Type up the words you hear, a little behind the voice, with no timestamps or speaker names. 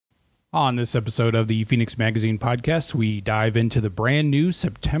On this episode of the Phoenix Magazine podcast, we dive into the brand new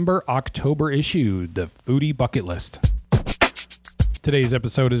September-October issue, the Foodie Bucket List. Today's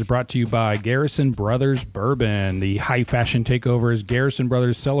episode is brought to you by Garrison Brothers Bourbon. The high fashion takeover is Garrison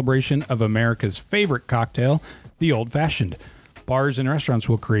Brothers' celebration of America's favorite cocktail, the Old Fashioned. Bars and restaurants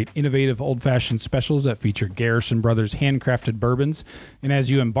will create innovative old-fashioned specials that feature Garrison Brothers handcrafted bourbons. And as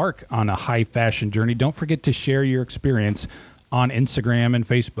you embark on a high-fashion journey, don't forget to share your experience on Instagram and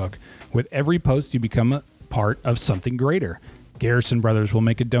Facebook. With every post, you become a part of something greater. Garrison Brothers will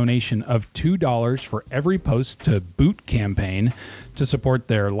make a donation of $2 for every post to Boot Campaign to support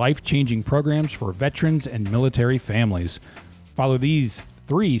their life-changing programs for veterans and military families. Follow these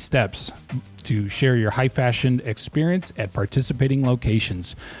 3 steps to share your high-fashion experience at participating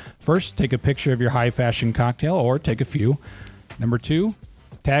locations. First, take a picture of your high-fashion cocktail, or take a few. Number 2,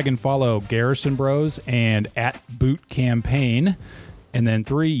 tag and follow Garrison Bros and @Boot Campaign. And then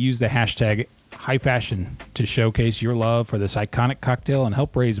 3, use the hashtag HighFashion to showcase your love for this iconic cocktail and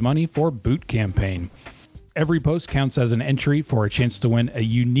help raise money for Boot Campaign. Every post counts as an entry for a chance to win a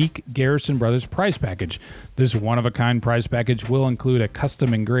unique Garrison Brothers prize package. This one-of-a-kind prize package will include a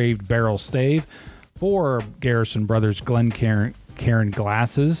custom-engraved barrel stave, 4 Garrison Brothers Glencairn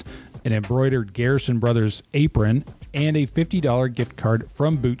glasses, an embroidered Garrison Brothers apron, and a $50 gift card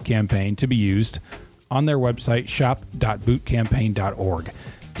from Boot Campaign to be used on their website, shop.bootcampaign.org.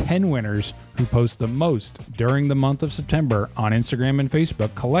 10 winners who post the most during the month of September on Instagram and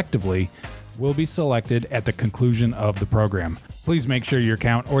Facebook collectively will be selected at the conclusion of the program. Please make sure your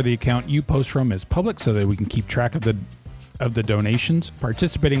account or the account you post from is public so that we can keep track of the donations.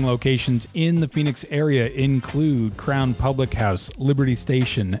 Participating locations in the Phoenix area include Crown Public House, Liberty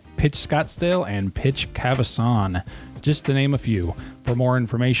Station, Pitch Scottsdale, and Pitch Cavasson, just to name a few. For more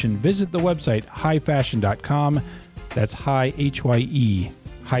information, visit the website highfashion.com. That's high, H-Y-E,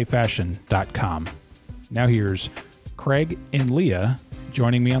 highfashion.com. Now here's Craig and Leah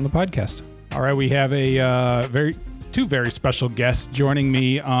joining me on the podcast. All right, we have two very special guests joining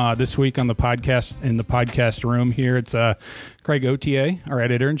me this week on the podcast, in the podcast room here. It's Craig Gauthier, our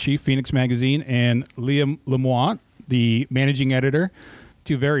editor-in-chief, Phoenix Magazine, and Leah Lemoine, the managing editor.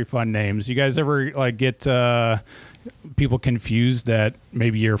 2 very fun names. You guys ever get people confused that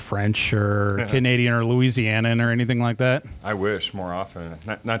maybe you're French or Canadian or Louisianan or anything like that? I wish more often.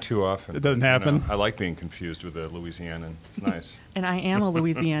 Not too often. It doesn't happen? You know, I like being confused with a Louisianan. It's nice. And I am a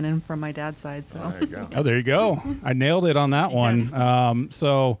Louisianan from my dad's side, so. Oh, there you go. Oh, there you go. I nailed it on that one.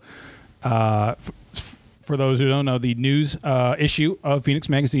 For those who don't know, the news issue of Phoenix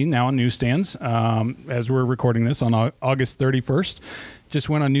Magazine, now on newsstands, as we're recording this on August 31st, just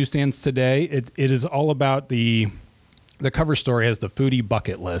went on newsstands today. It is all about the cover story has the Foodie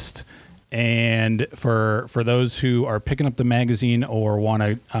Bucket List. And for those who are picking up the magazine or want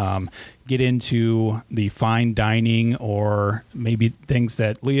to get into the fine dining or maybe things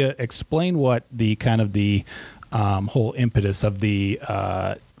that Leah, explain what the kind of the whole impetus of the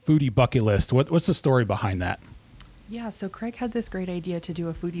Foodie Bucket List. What's the story behind that? Yeah, so Craig had this great idea to do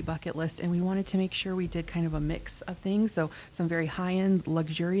a foodie bucket list, and we wanted to make sure we did kind of a mix of things. So some very high-end,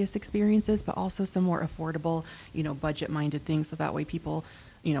 luxurious experiences, but also some more affordable, budget-minded things. So that way people,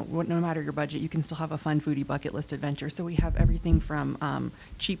 no matter your budget, you can still have a fun foodie bucket list adventure. So we have everything from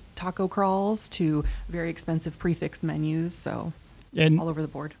cheap taco crawls to very expensive prefix menus. So all over the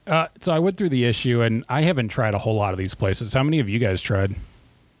board. So I went through the issue, and I haven't tried a whole lot of these places. How many of you guys tried?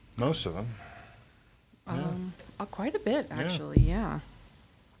 Most of them. Quite a bit, actually, yeah.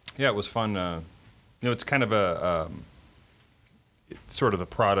 Yeah, it was fun. It's kind of it's sort of the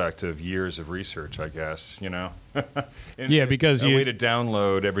product of years of research, I guess, and yeah, because a way to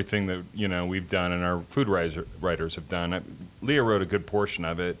download everything that, we've done and our food writers have done. Leah wrote a good portion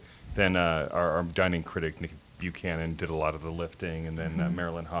of it. Then our dining critic, Nick Buchanan, did a lot of the lifting, and then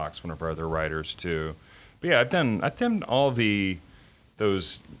Marilyn Hawks, one of our other writers, too. But yeah, I've done all those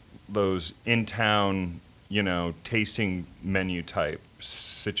in-town, tasting menu type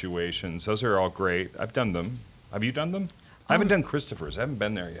situations. Those are all great. I've done them. Have you done them? I haven't done Christopher's. I haven't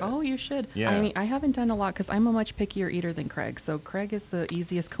been there yet. Oh, you should. Yeah. I mean, I haven't done a lot because I'm a much pickier eater than Craig. So Craig is the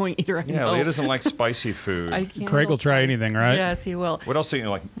easiest going eater I know. Yeah, Leah doesn't like spicy food. Craig will try anything, right? Yes, he will. What else do you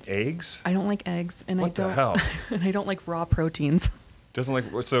like? Eggs? I don't like eggs, and what the hell? And I don't like raw proteins. Doesn't like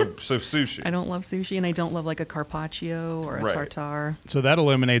so sushi. I don't love sushi, and I don't love like a carpaccio or a tartare. So that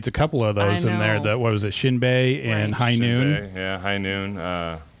eliminates a couple of those in there. What was it, Shinbei and High Noon? Yeah, High Noon.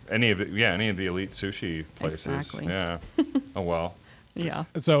 Any of the elite sushi places. Exactly. Yeah. Oh well. Yeah.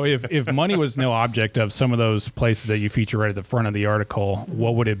 So if money was no object of some of those places that you feature right at the front of the article,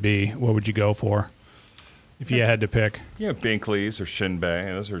 what would it be? What would you go for if you had to pick? Yeah, Binkley's or Shinbei.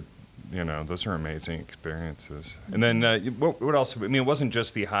 Those are those are amazing experiences. And then what else? I mean, it wasn't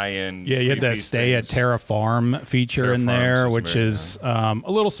just the high-end. Yeah, you had that stay at Terra Farm feature Terra in Farm there, is which is a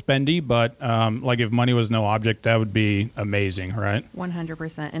little spendy, but like if money was no object, that would be amazing, right?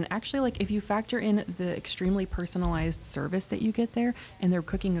 100%. And actually, like if you factor in the extremely personalized service that you get there, and they're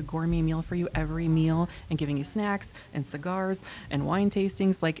cooking a gourmet meal for you every meal and giving you snacks and cigars and wine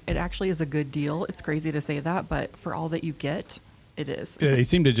tastings, like it actually is a good deal. It's crazy to say that, but for all that you get, it is. Yeah, they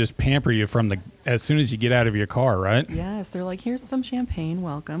seem to just pamper you as soon as you get out of your car, right? Yes, they're like, here's some champagne,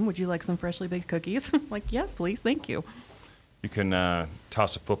 welcome. Would you like some freshly baked cookies? Like, yes, please, thank you. You can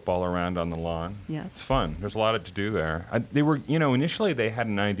toss a football around on the lawn. Yes. It's fun. There's a lot to do there. Initially they had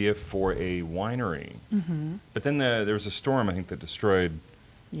an idea for a winery, but then there was a storm, I think, that destroyed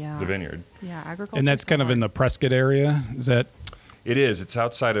the vineyard. Yeah, agriculture. And that's kind of in the Prescott area, is that? It is. It's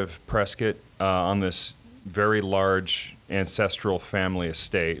outside of Prescott on this very large ancestral family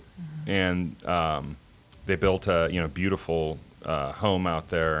estate, and they built a beautiful home out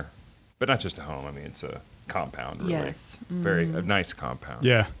there, but not just a home. I mean, it's a compound, really. Yes. A nice compound.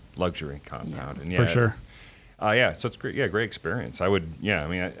 Yeah. Luxury compound. Yeah. And For sure. So it's great. Yeah, great experience. I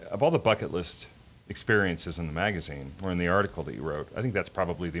mean, of all the bucket list experiences in the magazine or in the article that you wrote, I think that's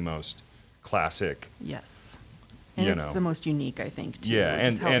probably the most classic. Yes. And it's the most unique, I think, too. Yeah,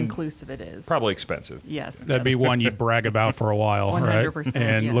 and how inclusive it is. Probably expensive. Yes. That'd be one you'd brag about for a while, 100%, right?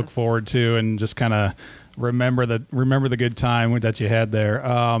 And yes. look forward to, and just kind of remember the good time that you had there.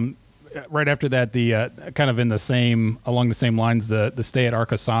 Right after that, the kind of along the same lines, the stay at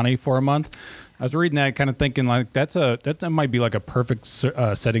Arcasani for a month. I was reading that, kind of thinking like that might be like a perfect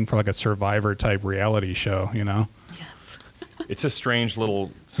setting for like a Survivor type reality show, Yes. It's a strange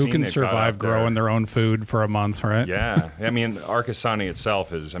little Who can survive growing their own food for a month, right? Yeah. I mean, Arcasani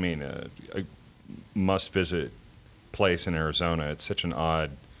itself is, a must-visit place in Arizona. It's such an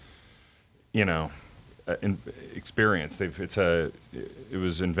odd, experience. It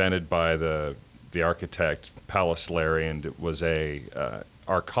was invented by the architect Pallas Larry, and it was a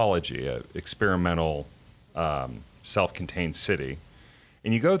arcology, a experimental self-contained city.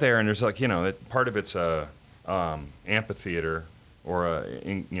 And you go there, and there's part of it's a amphitheater or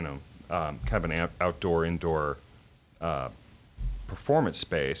kind of an outdoor-indoor performance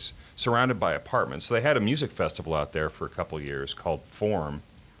space surrounded by apartments. So they had a music festival out there for a couple of years called Form.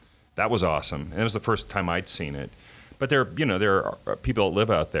 That was awesome, and it was the first time I'd seen it. But there are people that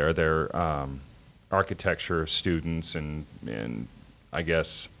live out there. They're architecture students and I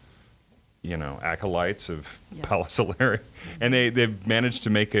guess acolytes of Pallas Larry, and they've managed to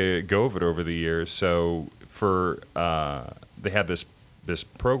make a go of it over the years. So they have this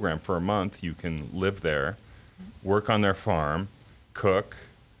program for a month. You can live there, work on their farm, cook,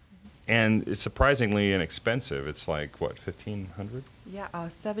 and it's surprisingly inexpensive. It's like what, $1,500? Yeah,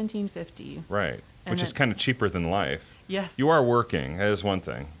 $1,750. Right, which is kind of cheaper than life. Yes. You are working. That is one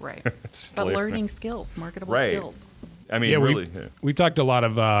thing. Right. But learning skills, marketable skills. I mean, really. We've talked a lot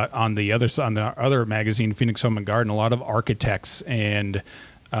of on the other magazine, Phoenix Home and Garden, a lot of architects and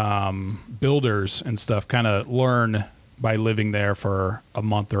builders and stuff kind of learn by living there for a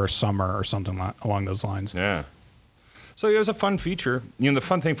month or a summer or something along those lines. Yeah. So it was a fun feature. The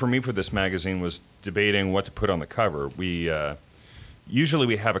fun thing for me for this magazine was debating what to put on the cover. We usually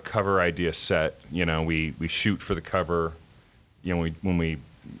we have a cover idea set. We shoot for the cover. When we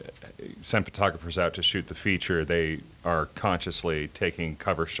send photographers out to shoot the feature, they are consciously taking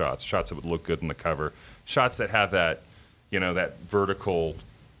cover shots that would look good in the cover, shots that have that, that vertical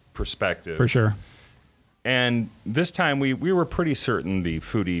perspective. For sure. And this time we were pretty certain the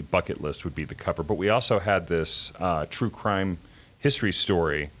foodie bucket list would be the cover, but we also had this true crime history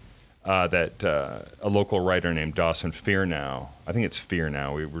story that a local writer named Dawson Fearnow, I think it's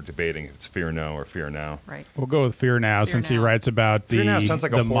Fearnow. We were debating if it's Fearnow or Fearnow. Right. We'll go with Fearnow since he writes about sounds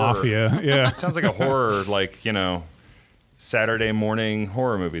like the a mafia. Yeah. It sounds like a horror, like, Saturday morning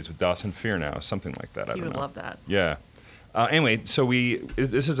horror movies with Dawson Fearnow, something like that. I don't know. He would love that. Yeah. Anyway, so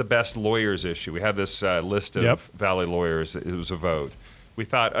this is a best lawyers issue. We have this list of Valley lawyers. It was a vote. We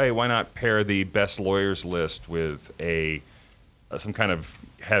thought, hey, why not pair the best lawyers list with some kind of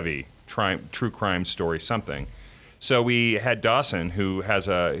heavy true crime story, something. So we had Dawson,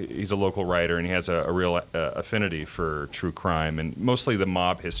 he's a local writer, and he has a real affinity for true crime and mostly the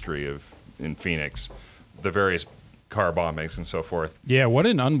mob history in Phoenix, the various car bombings and so forth. Yeah, what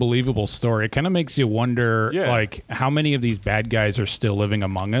an unbelievable story. It kind of makes you wonder, like, how many of these bad guys are still living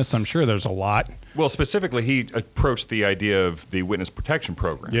among us? I'm sure there's a lot. Well, specifically, he approached the idea of the witness protection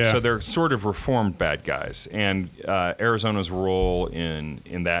program. Yeah. So they're sort of reformed bad guys. And Arizona's role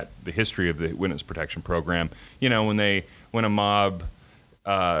in that, the history of the witness protection program, when a mob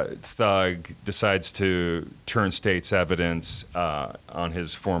thug decides to turn state's evidence on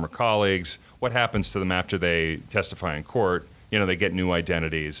his former colleagues. What happens to them after they testify in court? They get new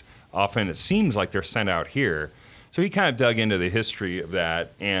identities. Often it seems like they're sent out here. So he kind of dug into the history of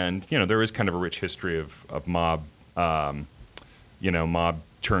that, and there is kind of a rich history of mob, mob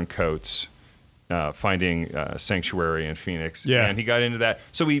turncoats finding sanctuary in Phoenix. Yeah. And he got into that.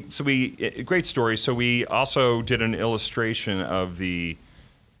 So we great story. So we also did an illustration of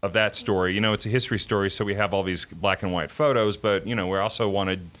that story. It's a history story, so we have all these black and white photos, but we also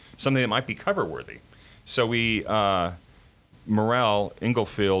wanted something that might be cover worthy. So we Morel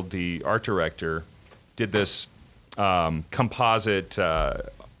Inglefield, the art director, did this composite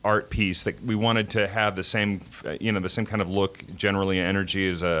art piece that we wanted to have the same kind of look, generally energy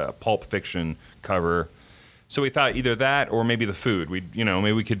as a Pulp Fiction cover. So we thought either that or maybe the food.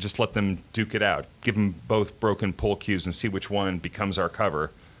 Maybe we could just let them duke it out, give them both broken pull cues and see which one becomes our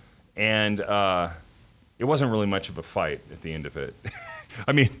cover. And it wasn't really much of a fight at the end of it.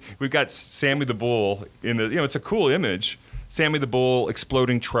 I mean, we've got Sammy the Bull in the, it's a cool image. Sammy the Bull,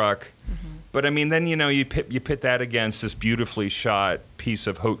 exploding truck. Mm-hmm. But I mean, then you pit that against this beautifully shot piece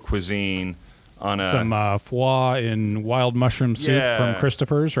of haute cuisine on some foie in wild mushroom soup from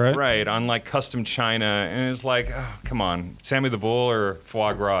Christopher's, right? Right, on like custom china, and it's like, oh, come on, Sammy the Bull or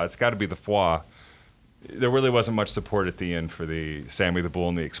foie gras? It's got to be the foie. There really wasn't much support at the end for the Sammy the Bull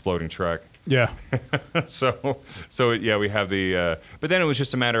and the exploding truck. Yeah. so yeah, we have the. But then it was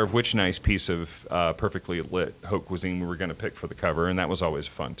just a matter of which nice piece of perfectly lit haute cuisine we were going to pick for the cover, and that was always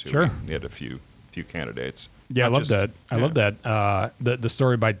fun too. Sure. We had a few candidates. Yeah, I love that. I love that. The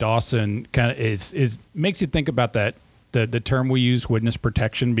story by Dawson kind of is makes you think about that the term we use, witness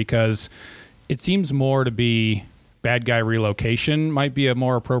protection, because it seems more to be bad guy relocation might be a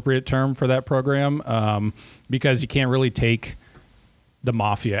more appropriate term for that program, because you can't really take the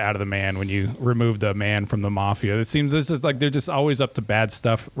mafia out of the man when you remove the man from the mafia. It seems this is like they're just always up to bad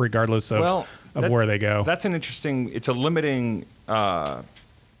stuff regardless of where they go. That's it's a limiting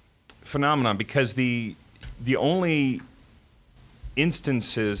phenomenon, because the only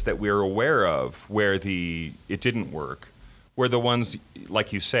instances that we're aware of where it didn't work were the ones,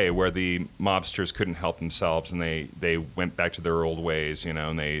 like you say, where the mobsters couldn't help themselves and they went back to their old ways,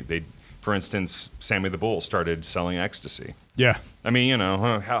 and they for instance, Sammy the Bull started selling ecstasy. Yeah. I mean,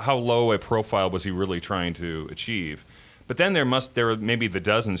 how low a profile was he really trying to achieve? But then there are maybe the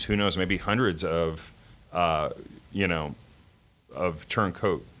dozens, who knows, maybe hundreds of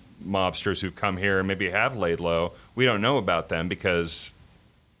turncoat mobsters who've come here and maybe have laid low. We don't know about them because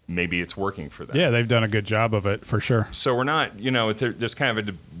maybe it's working for them. Yeah, they've done a good job of it for sure. So we're not, there's kind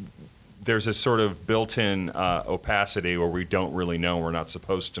of there's a sort of built-in opacity where we don't really know, we're not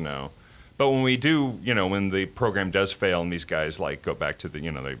supposed to know. But when we do, when the program does fail and these guys like go back to the,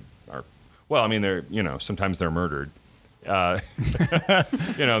 they are, well, I mean, they're, sometimes they're murdered. The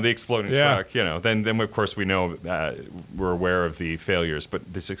exploding truck, then of course we know we're aware of the failures,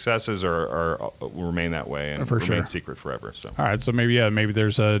 but the successes will remain that way and remain secret forever. So. All right, so maybe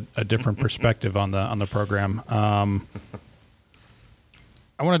there's a different perspective on the program. I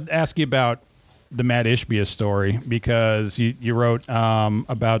want to ask you about the Matt Ishbia story, because you wrote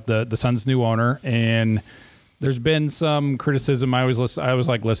about the Suns' new owner, and there's been some criticism. I was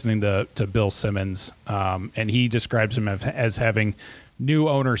like listening to Bill Simmons, and he describes him as having new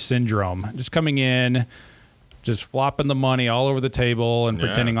owner syndrome, just coming in, just flopping the money all over the table and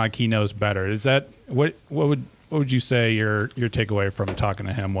pretending like he knows better. Is that what would you say your takeaway from talking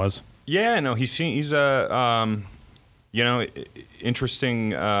to him was? Yeah, no, he's a interesting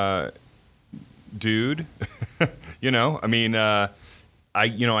dude. I mean, I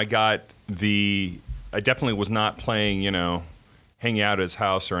definitely was not playing, hanging out at his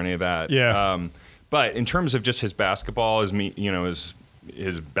house or any of that. Yeah. But in terms of just his basketball,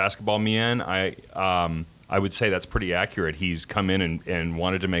 his basketball mien, I would say that's pretty accurate. He's come in and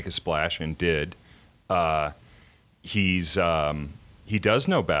wanted to make a splash and did. He does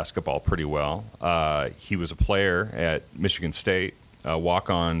know basketball pretty well. He was a player at Michigan State.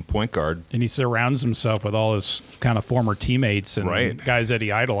 Walk-on point guard. And he surrounds himself with all his kind of former teammates and guys that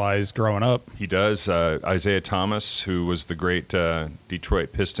he idolized growing up. He does. Isaiah Thomas, who was the great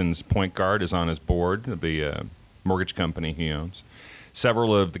Detroit Pistons point guard, is on his board of the mortgage company he owns.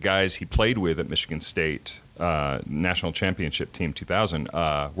 Several of the guys he played with at Michigan State, national championship team 2000,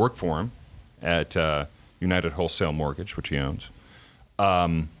 work for him at United Wholesale Mortgage, which he owns.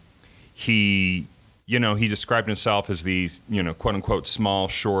 He described himself as the, quote unquote, small,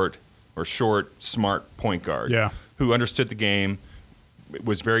 short, smart point guard. Yeah. Who understood the game,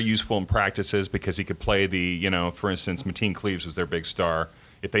 was very useful in practices because he could play for instance, Mateen Cleaves was their big star.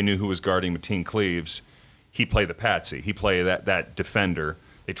 If they knew who was guarding Mateen Cleaves, he'd play the patsy. He'd play that defender.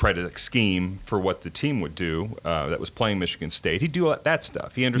 They tried to scheme for what the team would do that was playing Michigan State. He'd do that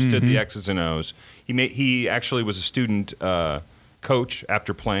stuff. He understood the X's and O's. He actually was a student coach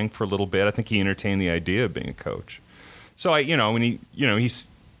after playing for a little bit. I think he entertained the idea of being a coach. So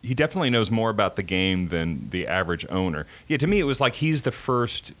he definitely knows more about the game than the average owner. Yeah, to me it was like he's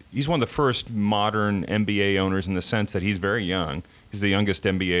one of the first modern NBA owners in the sense that he's very young. He's the youngest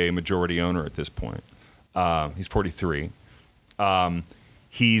NBA majority owner at this point. He's 43.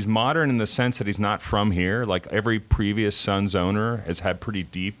 He's modern in the sense that he's not from here. Like every previous Suns owner has had pretty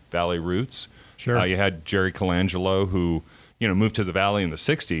deep Valley roots. Sure. You had Jerry Colangelo, who moved to the Valley in the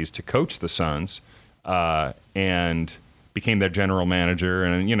 60s to coach the Suns and became their general manager.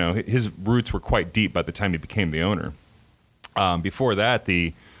 And his roots were quite deep by the time he became the owner. Before that,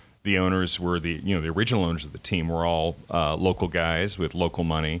 the owners were the original owners of the team were all local guys with local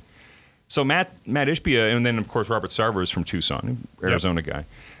money. So Matt Ishbia, and then of course Robert Sarver is from Tucson, Arizona guy.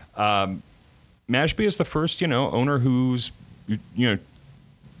 Matt Ishbia is the first owner who's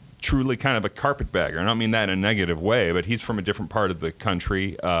truly kind of a carpetbagger. I don't mean that in a negative way, but he's from a different part of the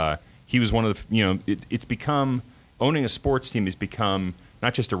country. He was one of the it's become owning a sports team has become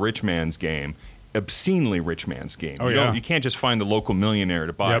not just a rich man's game, obscenely rich man's game. Oh, yeah. You can't just find the local millionaire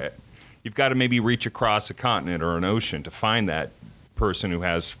to buy it. You've got to maybe reach across a continent or an ocean to find that person who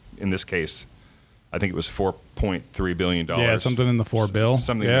has, in this case, I think it was $4.3 billion. Yeah, something in the $4 billion.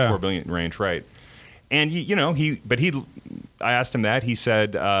 Something in the $4 billion range, right. And I asked him that. He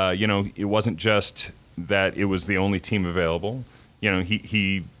said, it wasn't just that it was the only team available.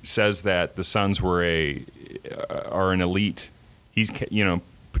 He says that the Suns are an elite. He's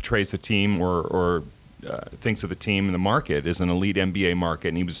portrays the team or thinks of the team in the market as an elite NBA market,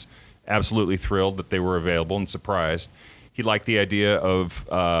 and he was absolutely thrilled that they were available and surprised. He liked the idea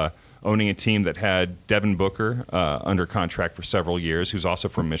of owning a team that had Devin Booker under contract for several years, who's also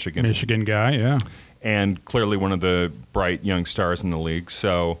from Michigan. Michigan guy, yeah. And clearly one of the bright young stars in the league.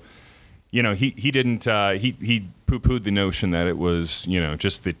 So, he didn't he poo-pooed the notion that it was,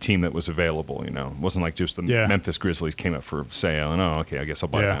 just the team that was available. It wasn't like just the Memphis Grizzlies came up for sale and okay, I guess I'll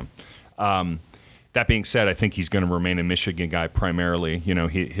buy them. That being said, I think he's going to remain a Michigan guy primarily.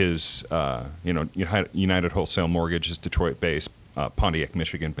 His United Wholesale Mortgage is Detroit-based, Pontiac,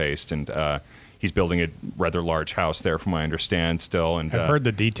 Michigan-based, and he's building a rather large house there, from what I understand, still. And I've heard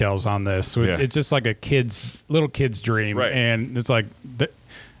the details on this. It's just like a little kid's dream, right. And it's like.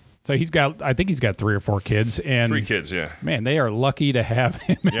 So I think he's got 3 or 4 kids, and 3 kids, yeah. Man, they are lucky to have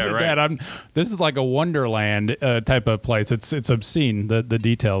him as a dad. This is like a Wonderland type of place. It's obscene the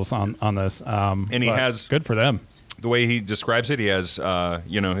details on this. And he has good for them. The way he describes it, he has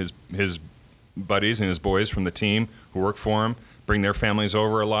his buddies and his boys from the team who work for him bring their families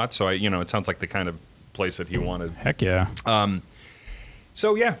over a lot. So it sounds like the kind of place that he wanted. Heck yeah.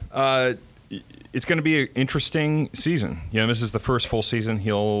 It's going to be an interesting season. This is the first full season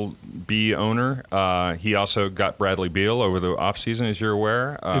he'll be owner. He also got Bradley Beal over the offseason, as you're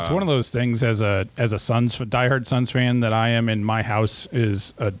aware. It's one of those things as a diehard Suns fan that I am in my house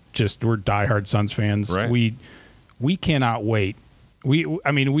is we're diehard Suns fans. Right. We cannot wait.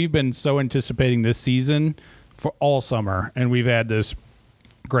 We've been so anticipating this season for all summer, and we've had this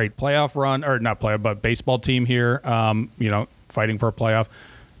great playoff run, or not playoff, but baseball team here, fighting for a playoff.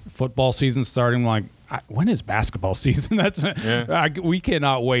 Football season starting, like, when is basketball season? We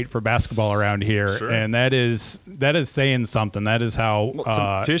cannot wait for basketball around here. Sure. And that is saying something. That is how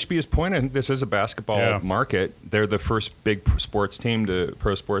to Ishbia's point, I think this is a basketball market. They're the first big pro sports team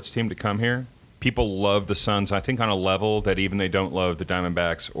to come here. People love the Suns, I think, on a level that even they don't love the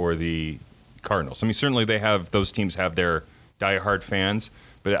Diamondbacks or the Cardinals. Certainly those teams have their diehard fans,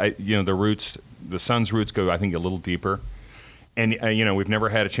 but the Suns' roots go, I think, a little deeper. And, we've never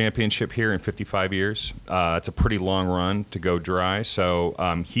had a championship here in 55 years. It's a pretty long run to go dry. So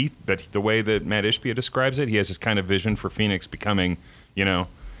the way that Matt Ishbia describes it, he has this kind of vision for Phoenix becoming,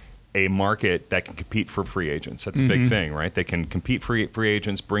 a market that can compete for free agents. That's a big thing, right? They can compete for free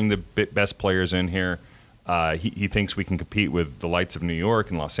agents, bring the best players in here. He thinks we can compete with the lights of New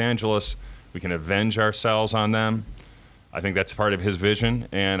York and Los Angeles. We can avenge ourselves on them. I think that's part of his vision,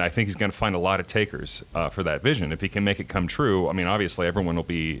 and I think he's going to find a lot of takers for that vision. If he can make it come true, obviously everyone will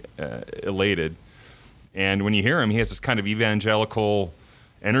be elated. And when you hear him, he has this kind of evangelical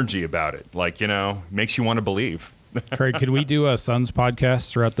energy about it, makes you want to believe. Craig, could we do a Suns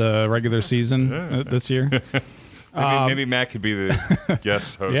podcast throughout the regular season this year? Maybe Matt could be the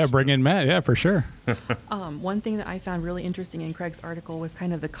guest host. Yeah, bring in Matt. Yeah, for sure. One thing that I found really interesting in Craig's article was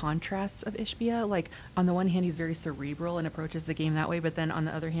kind of the contrasts of Ishbia. Like, on the one hand, he's very cerebral and approaches the game that way, but then on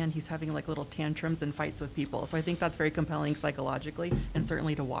the other hand, he's having like little tantrums and fights with people. So I think that's very compelling psychologically and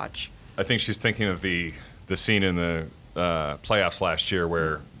certainly to watch. I think she's thinking of the scene in the playoffs last year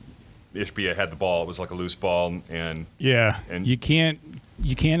where Ishbia had the ball. It was like a loose ball, and you can't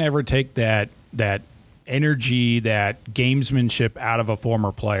ever take that energy, that gamesmanship out of a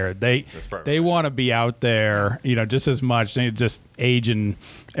former player. They want to be out there, just as much. They just age and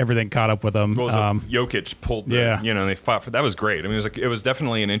everything caught up with them. Jokic pulled they fought for that. Was great. I mean, it was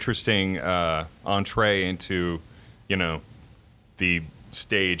definitely an interesting entree into the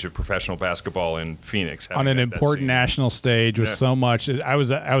stage of professional basketball in Phoenix on an important national stage with so much. I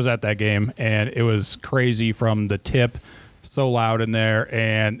was at that game, and it was crazy from the tip. So loud in there,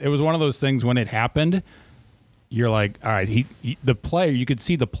 and it was one of those things when it happened, you're like, all right, the player, you could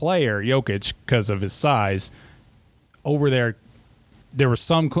see the player, Jokic, because of his size, over there was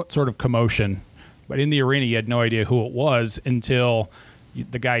some sort of commotion, but in the arena, you had no idea who it was until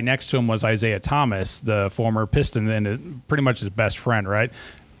the guy next to him was Isaiah Thomas, the former Piston, and pretty much his best friend, right?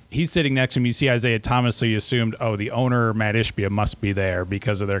 He's sitting next to him. You see Isaiah Thomas, so you assumed, the owner, Matt Ishbia, must be there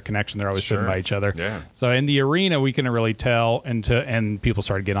because of their connection. They're always sitting by each other. Yeah. So in the arena, we couldn't really tell, and people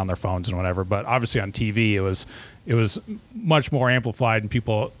started getting on their phones and whatever. But obviously on TV, it was much more amplified, and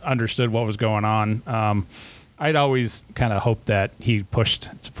people understood what was going on. I'd always kind of hoped that he pushed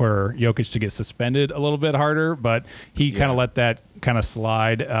for Jokic to get suspended a little bit harder, but he kind of let that kind of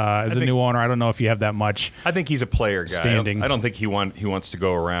slide. As a new owner, I don't know if you have that much. I think he's a player guy. Standing. I don't think he wants to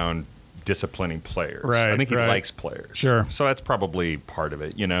go around disciplining players. Right, I think he likes players. Sure. So that's probably part of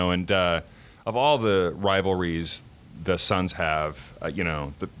it, And of all the rivalries the Suns have,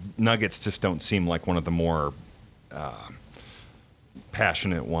 the Nuggets just don't seem like one of the more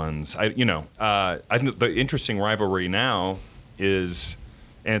passionate ones. I think the interesting rivalry now is,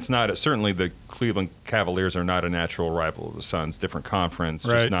 and it's not certainly the Cleveland Cavaliers are not a natural rival of the Suns. Different conference,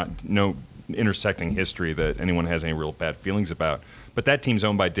 right. just no intersecting history that anyone has any real bad feelings about. But that team's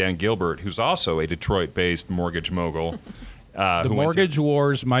owned by Dan Gilbert, who's also a Detroit-based mortgage mogul. The mortgage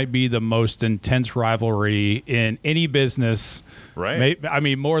wars might be the most intense rivalry in any business. Right. I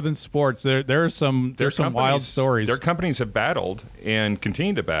mean, more than sports. There's some wild stories. Their companies have battled and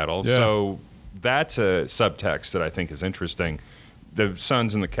continue to battle. Yeah. So that's a subtext that I think is interesting. The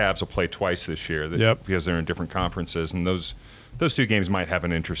Suns and the Cavs will play twice this year because they're in different conferences, and those two games might have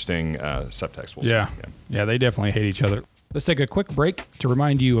an interesting subtext. We'll see. Yeah, they definitely hate each other. Let's take a quick break to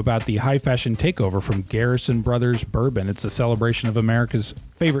remind you about the High Fashion Takeover from Garrison Brothers Bourbon. It's a celebration of America's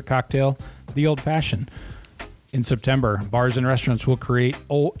favorite cocktail, the Old Fashioned. In September, bars and restaurants will create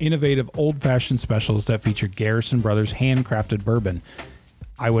innovative old-fashioned specials that feature Garrison Brothers handcrafted bourbon.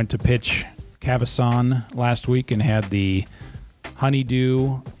 I went to pitch Cavasson last week and had the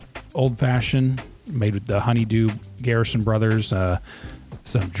Honeydew Old Fashioned made with the Honeydew Garrison Brothers, some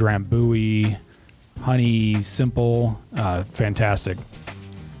Drambuie, honey, simple, fantastic.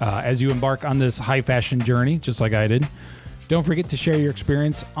 As you embark on this high fashion journey, just like I did, don't forget to share your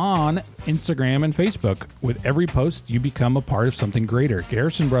experience on Instagram and Facebook. With every post, you become a part of something greater.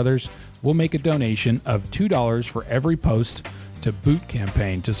 Garrison Brothers will make a donation of $2 for every post to Boot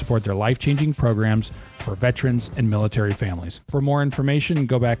Campaign to support their life-changing programs for veterans and military families. For more information,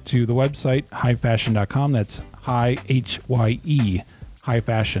 go back to the website, highfashion.com. That's high, H-Y-E,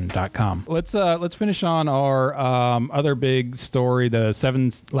 highfashion.com. Let's finish on our other big story, the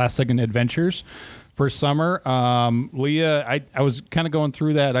 7 last-second adventures for summer. Leah, I was kind of going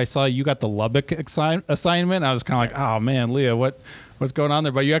through that. I saw you got the Lubbock assignment. I was kind of like, oh, man, Leah, what's going on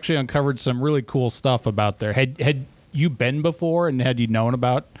there? But you actually uncovered some really cool stuff about there. Had you been before, and had you known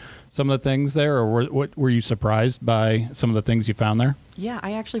about some of the things there, or were you surprised by some of the things you found there? Yeah,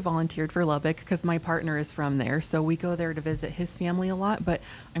 I actually volunteered for Lubbock because my partner is from there, so we go there to visit his family a lot. But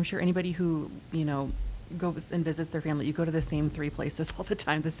I'm sure anybody who goes and visits their family, you go to the same 3 places all the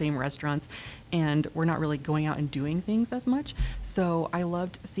time, the same restaurants, and we're not really going out and doing things as much. So I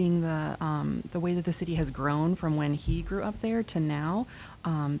loved seeing the way that the city has grown from when he grew up there to now.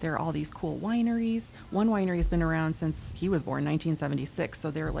 There are all these cool wineries. One winery has been around since he was born, 1976,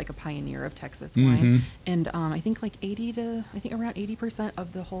 so they're like a pioneer of Texas wine. And I think around 80%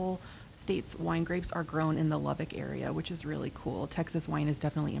 of the whole state's wine grapes are grown in the Lubbock area, which is really cool. Texas wine is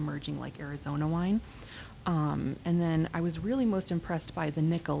definitely emerging like Arizona wine. And then I was really most impressed by the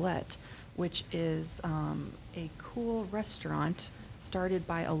Nicolette, which is a cool restaurant started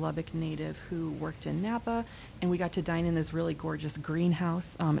by a Lubbock native who worked in Napa, and we got to dine in this really gorgeous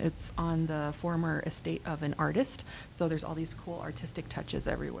greenhouse. It's on the former estate of an artist, so there's all these cool artistic touches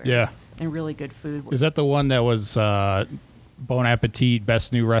everywhere. Yeah. And really good food. Is that the one that was Bon Appetit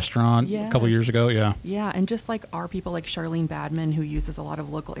Best New Restaurant a couple years ago? Yeah. Yeah, and just like our people like Charlene Badman, who uses a lot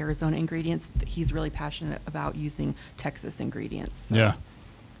of local Arizona ingredients, he's really passionate about using Texas ingredients. So. Yeah.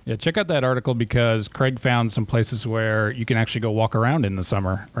 Yeah, check out that article because Craig found some places where you can actually go walk around in the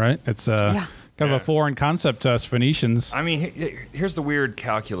summer, right? It's kind of a foreign concept to us Phoenicians. I mean, here's the weird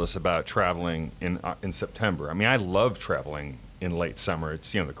calculus about traveling in September. I mean, I love traveling in late summer.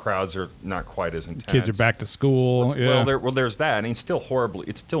 It's, the crowds are not quite as intense. Kids are back to school. Well, there's that. I mean,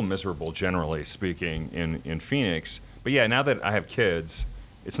 it's still miserable, generally speaking, in Phoenix. But yeah, now that I have kids,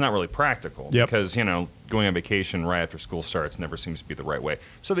 it's not really practical because, going on vacation right after school starts never seems to be the right way.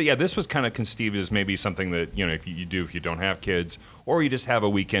 So this was kind of conceived as maybe something that, if you don't have kids, or you just have a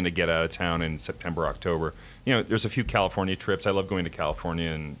weekend to get out of town in September, October. There's a few California trips. I love going to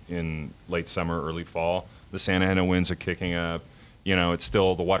California in late summer, early fall. The Santa Ana winds are kicking up.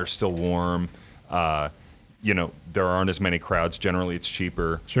 The water's still warm. There aren't as many crowds. Generally, it's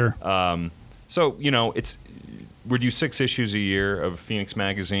cheaper. Sure. We do 6 issues a year of Phoenix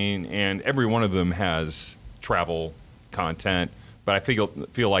Magazine, and every one of them has travel content. But I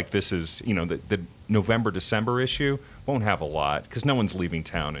feel like this is, the November, December issue won't have a lot because no one's leaving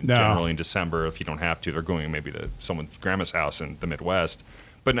town. And generally in December, if you don't have to, they're going maybe to someone's grandma's house in the Midwest.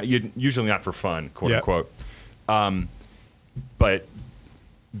 But usually not for fun, quote unquote. But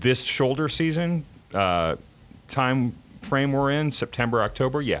this shoulder season time frame we're in, September,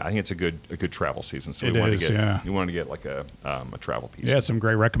 October, I think it's a good travel season. So we wanted to get like a travel piece. Yeah, some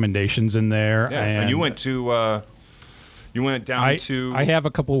great recommendations in there. Yeah, and you went to I have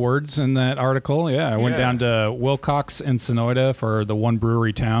a couple words in that article. Yeah, I went down to Wilcox and Sonoyta for the One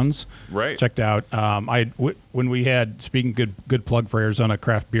Brewery Towns. Right. Checked out. When we had, speaking good plug for Arizona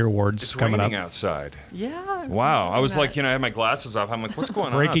Craft Beer Awards coming up. It's raining outside. Yeah. Wow. I was like, I had my glasses off. I'm like, what's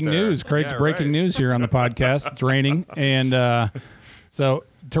going on? Breaking news. Craig's breaking news here on the podcast. It's raining, and so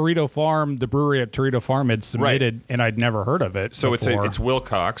Torito Farm, the brewery at Torito Farm had submitted, and I'd never heard of it. So before. it's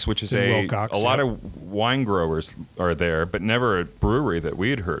Wilcox, which is a lot of wine growers are there, but never a brewery that we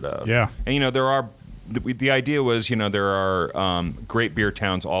had heard of. Yeah. And there are the idea was there are great beer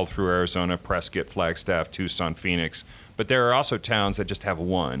towns all through Arizona: Prescott, Flagstaff, Tucson, Phoenix. But there are also towns that just have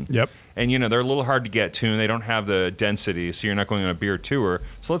one. Yep. And they're a little hard to get to, and they don't have the density, so you're not going on a beer tour.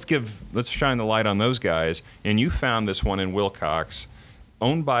 So let's shine the light on those guys. And you found this one in Wilcox,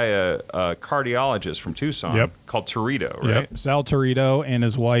 owned by a cardiologist from Tucson called Torito, right? Yep. Sal Torito and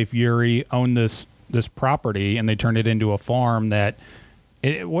his wife Yuri own this property, and they turned it into a farm that.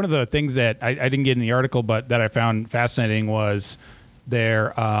 One of the things that I didn't get in the article, but that I found fascinating was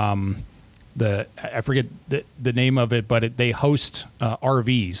their I forget the name of it, but they host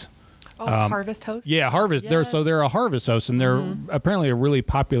RVs. Harvest Host? Yeah, Harvest. Yes. They're a Harvest Host, and they're apparently a really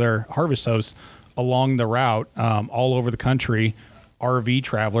popular Harvest Host along the route all over the country. RV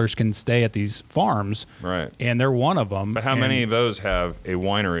travelers can stay at these farms, right? And they're one of them. But how many of those have a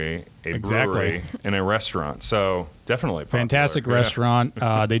winery, a brewery, and a restaurant? So definitely popular. Fantastic restaurant.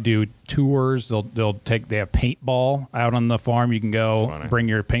 They do tours. They have paintball out on the farm. You can go bring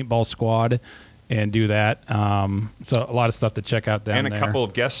your paintball squad and do that. So a lot of stuff to check out down there. And a couple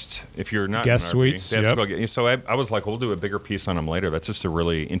of guests, if you're not guest suites. So I was like, we'll do a bigger piece on them later. That's just a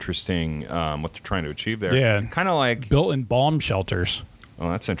really interesting what they're trying to achieve there. Yeah. Kind of like built-in bomb shelters. Oh,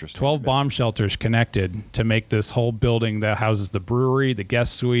 that's interesting. 12 bomb shelters connected to make this whole building that houses the brewery, the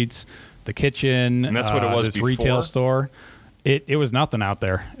guest suites, the kitchen. And that's what it was this before? Retail store. It was nothing out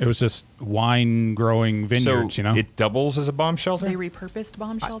there. It was just wine growing vineyards, So it doubles as a bomb shelter? They repurposed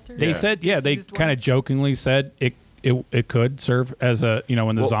bomb shelters? They said, they kind of jokingly said it could serve as a,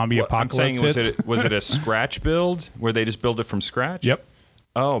 when the zombie apocalypse hits. Was it a scratch build where they just build it from scratch? Yep.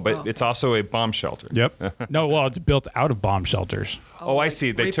 Oh, but it's also a bomb shelter. Yep. No, well, it's built out of bomb shelters. Oh, I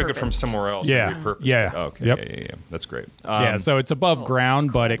see. They took it from somewhere else. Yeah. And repurposed Yeah. it. Oh, okay. Yep. Yeah. That's great. So it's above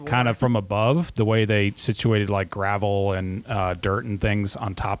ground, but it kind of from above, the way they situated like gravel and dirt and things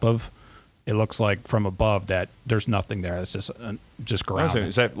on top of, it looks like from above that there's nothing there. It's just ground.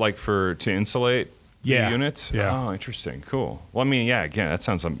 Is that like to insulate the units? Yeah. Oh, interesting. Cool. Well, I mean, again, that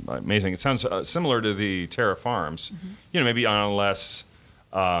sounds amazing. It sounds similar to the Terra Farms. Mm-hmm. Maybe on a less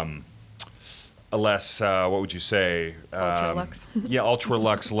what would you say? Ultra luxe. Ultra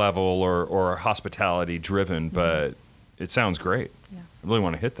luxe level or hospitality driven, but it sounds great. Yeah. I really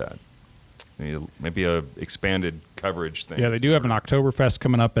want to hit that. maybe a expanded coverage thing. Yeah, they do have an Oktoberfest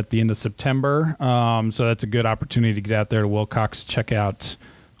coming up at the end of September, so that's a good opportunity to get out there to Wilcox, check out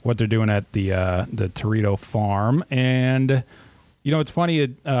what they're doing at the Torito farm. And it's funny.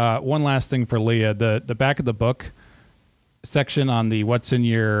 One last thing for Leah, the back of the book section on the what's in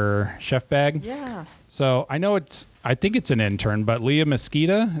your chef bag. Yeah. So I think it's an intern, but Leah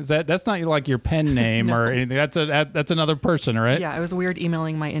Mosquita, that's not like your pen name No. or anything. That's another person, right? Yeah, it was weird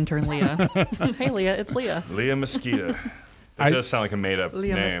emailing my intern Leah. Hey Leah, it's Leah. Leah Mosquita. That does sound like a made-up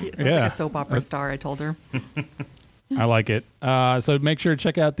Leah name. Mosquita. Sounds like a soap opera star, I told her. I like it. So make sure to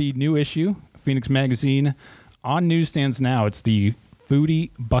check out the new issue, Phoenix Magazine, on newsstands now. It's the Foodie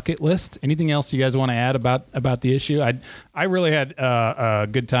Bucket List. Anything else you guys want to add about the issue? I really had a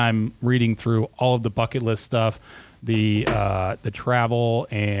good time reading through all of the bucket list stuff, the travel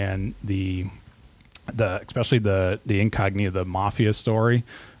and the especially the incognito, the mafia story.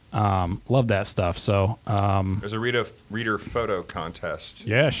 Love that stuff. So there's a reader photo contest.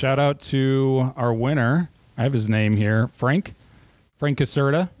 Yeah, shout out to our winner. I have his name here, Frank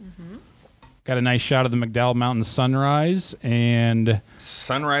Caserta. Mm-hmm. Got a nice shot of the McDowell Mountain sunrise, and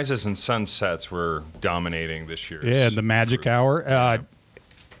sunrises and sunsets were dominating this year. Yeah, the magic hour.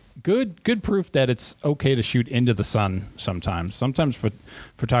 Good proof that it's okay to shoot into the sun sometimes. Sometimes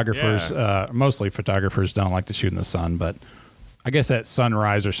photographers, mostly photographers, don't like to shoot in the sun, but I guess at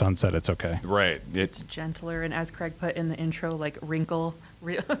sunrise or sunset, it's okay. Right. It's gentler, and as Craig put in the intro, like wrinkle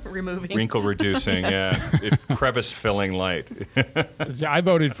removing. Wrinkle reducing, yeah. Crevice filling light. I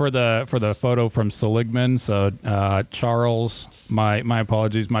voted for the photo from Seligman, so Charles, my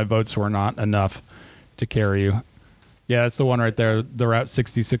apologies, my votes were not enough to carry you. Yeah, that's the one right there, the Route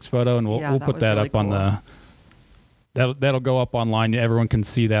 66 photo, and we'll put that really up on cool. that'll go up online. Everyone can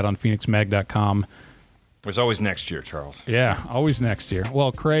see that on phoenixmag.com. There's always next year, Charles. Yeah, always next year.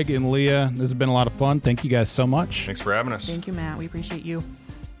 Well, Craig and Leah, this has been a lot of fun. Thank you guys so much. Thanks for having us. Thank you, Matt. We appreciate you.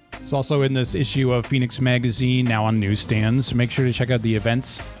 It's also in this issue of Phoenix Magazine, now on newsstands. Make sure to check out the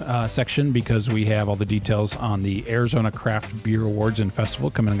events section because we have all the details on the Arizona Craft Beer Awards and Festival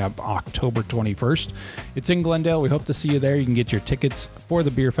coming up October 21st. It's in Glendale. We hope to see you there. You can get your tickets for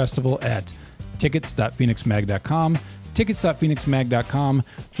the beer festival at tickets.phoenixmag.com. Tickets.phoenixmag.com.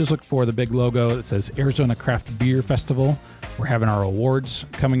 Just look for the big logo that says Arizona Craft Beer Festival. We're having our awards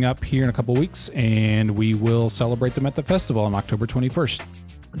coming up here in a couple weeks, and we will celebrate them at the festival on October 21st.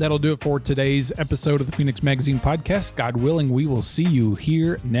 That'll do it for today's episode of the Phoenix Magazine podcast. God willing, we will see you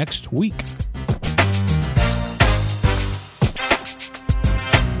here next week.